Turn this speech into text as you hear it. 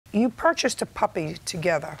You purchased a puppy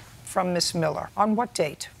together from Miss Miller. On what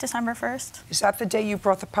date? December 1st. Is that the day you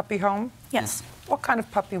brought the puppy home? Yes. What kind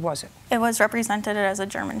of puppy was it? It was represented as a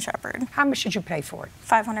German Shepherd. How much did you pay for it?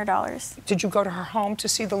 $500. Did you go to her home to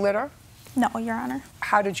see the litter? No, Your Honor.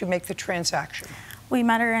 How did you make the transaction? We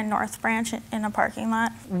met her in North Branch in a parking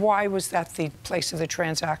lot. Why was that the place of the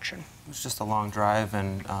transaction? It was just a long drive,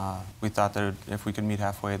 and we thought that if we could meet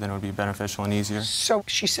halfway, then it would be beneficial and easier. So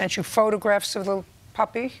she sent you photographs of the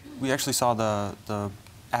puppy? We actually saw the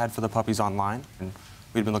ad for the puppies online, and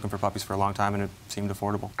we'd been looking for puppies for a long time, and it seemed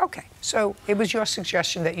affordable. Okay, so it was your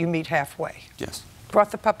suggestion that you meet halfway? Yes.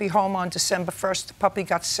 Brought the puppy home on December 1st. The puppy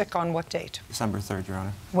got sick on what date? December 3rd, Your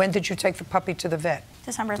Honor. When did you take the puppy to the vet?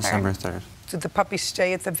 December 3rd. December 3rd. Did the puppy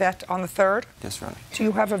stay at the vet on the 3rd? Yes, Your Honor. Do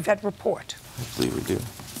you have a vet report? I believe we do.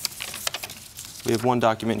 We have one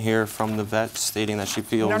document here from the vet stating that she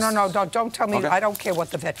feels... No, don't tell me. Okay. I don't care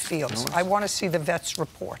what the vet feels. No. I want to see the vet's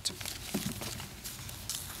report.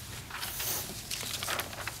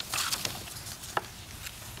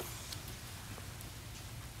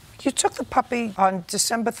 You took the puppy on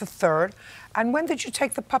December the 3rd, and when did you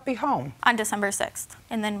take the puppy home? On December 6th.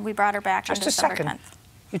 And then we brought her back on December 10th. Just a second.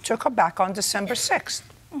 You took her back on December 6th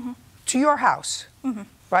to your house,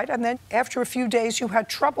 right? And then after a few days, you had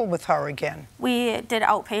trouble with her again. We did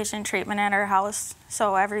outpatient treatment at her house,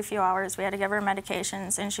 so every few hours we had to give her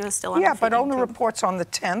medications, and she was still in the Yeah, but feeding owner tube. reports on the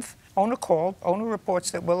 10th. Owner called. Owner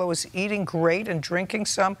reports that Willow is eating great and drinking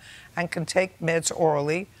some and can take meds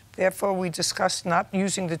orally. Therefore, we discussed not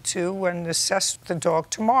using the two and assess the dog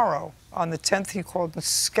tomorrow. On the 10th, he called and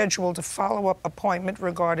scheduled a follow-up appointment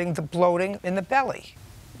regarding the bloating in the belly.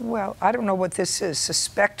 Well, I don't know what this is.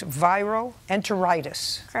 Suspect viral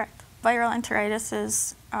enteritis. Correct. Viral enteritis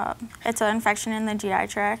is, it's an infection in the GI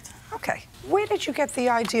tract. Okay. Where did you get the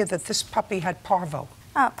idea that this puppy had parvo?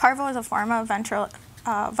 Parvo is a form of viral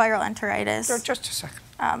enteritis. Just a second.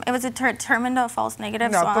 It was determined a false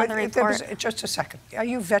negative, so on the report... Just a second. Are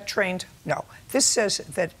you vet trained? No. This says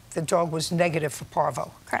that the dog was negative for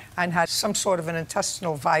parvo. Correct. And had some sort of an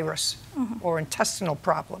intestinal virus or intestinal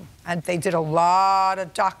problem. And they did a lot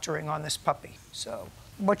of doctoring on this puppy. So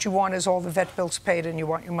what you want is all the vet bills paid and you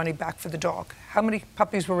want your money back for the dog. How many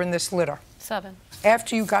puppies were in this litter? 7.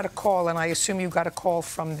 After you got a call, and I assume you got a call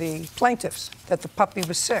from the plaintiffs that the puppy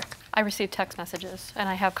was sick. I received text messages, and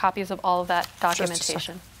I have copies of all of that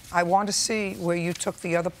documentation. I want to see where you took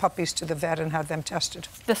the other puppies to the vet and had them tested.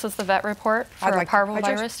 This is the vet report for a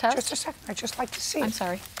parvovirus test? Just a second. I'd just like to see it. I'm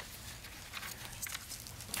sorry.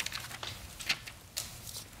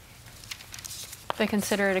 They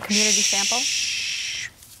consider it a community sample?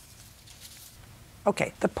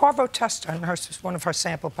 Okay, the parvo test on one of her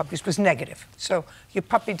sample puppies was negative. So your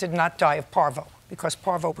puppy did not die of parvo because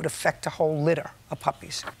parvo would affect a whole litter of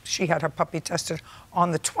puppies. She had her puppy tested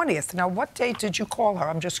on the 20th. Now, what date did you call her?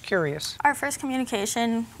 I'm just curious. Our first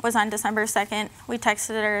communication was on December 2nd. We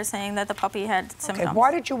texted her saying that the puppy had symptoms. Okay,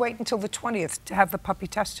 why did you wait until the 20th to have the puppy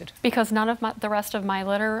tested? Because none of the rest of my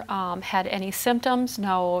litter had any symptoms,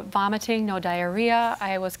 no vomiting, no diarrhea.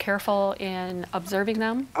 I was careful in observing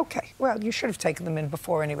them. Okay, well, you should have taken them in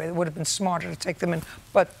before anyway. It would have been smarter to take them in,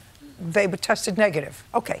 but they were tested negative.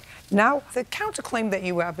 Okay, now the counterclaim that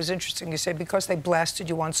you have is interesting. You say because they blasted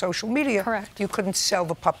you on social media, correct, you couldn't sell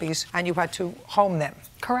the puppies and you had to home them.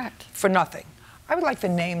 Correct. For nothing. I would like the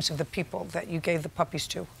names of the people that you gave the puppies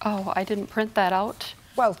to. Oh, I didn't print that out.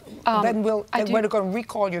 Well, then we're going to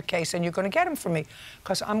recall your case and you're going to get them from me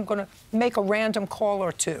because I'm going to make a random call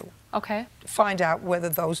or two. Okay. To find out whether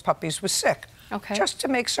those puppies were sick. Okay. Just to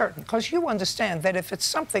make certain, because you understand that if it's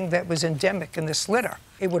something that was endemic in this litter,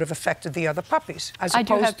 it would have affected the other puppies. I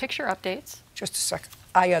do have picture updates. Just a second.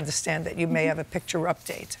 I understand that you may have a picture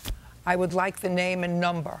update. I would like the name and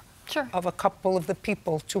number of a couple of the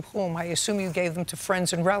people to whom I assume you gave them to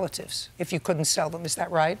friends and relatives if you couldn't sell them. Is that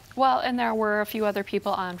right? Well, and there were a few other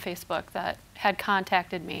people on Facebook that had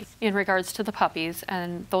contacted me in regards to the puppies,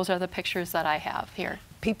 and those are the pictures that I have here.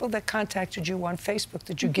 People that contacted you on Facebook,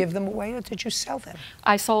 did you give them away or did you sell them?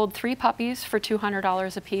 I sold 3 puppies for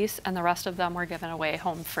 $200 a piece, and the rest of them were given away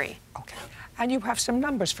home free. Okay. And you have some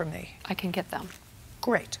numbers for me. I can get them.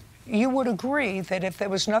 Great. You would agree that if there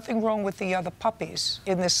was nothing wrong with the other puppies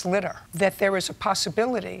in this litter, that there is a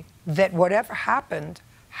possibility that whatever happened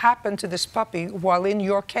to this puppy while in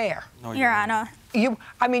your care. No, Your Honor.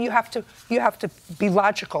 I mean, you have to be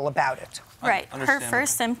logical about it. Right. Her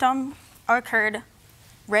first symptom occurred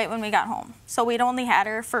right when we got home. So we'd only had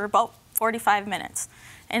her for about 45 minutes.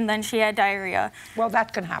 And then she had diarrhea. Well,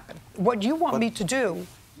 that can happen. What you want me to do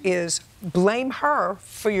is blame her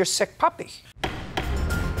for your sick puppy.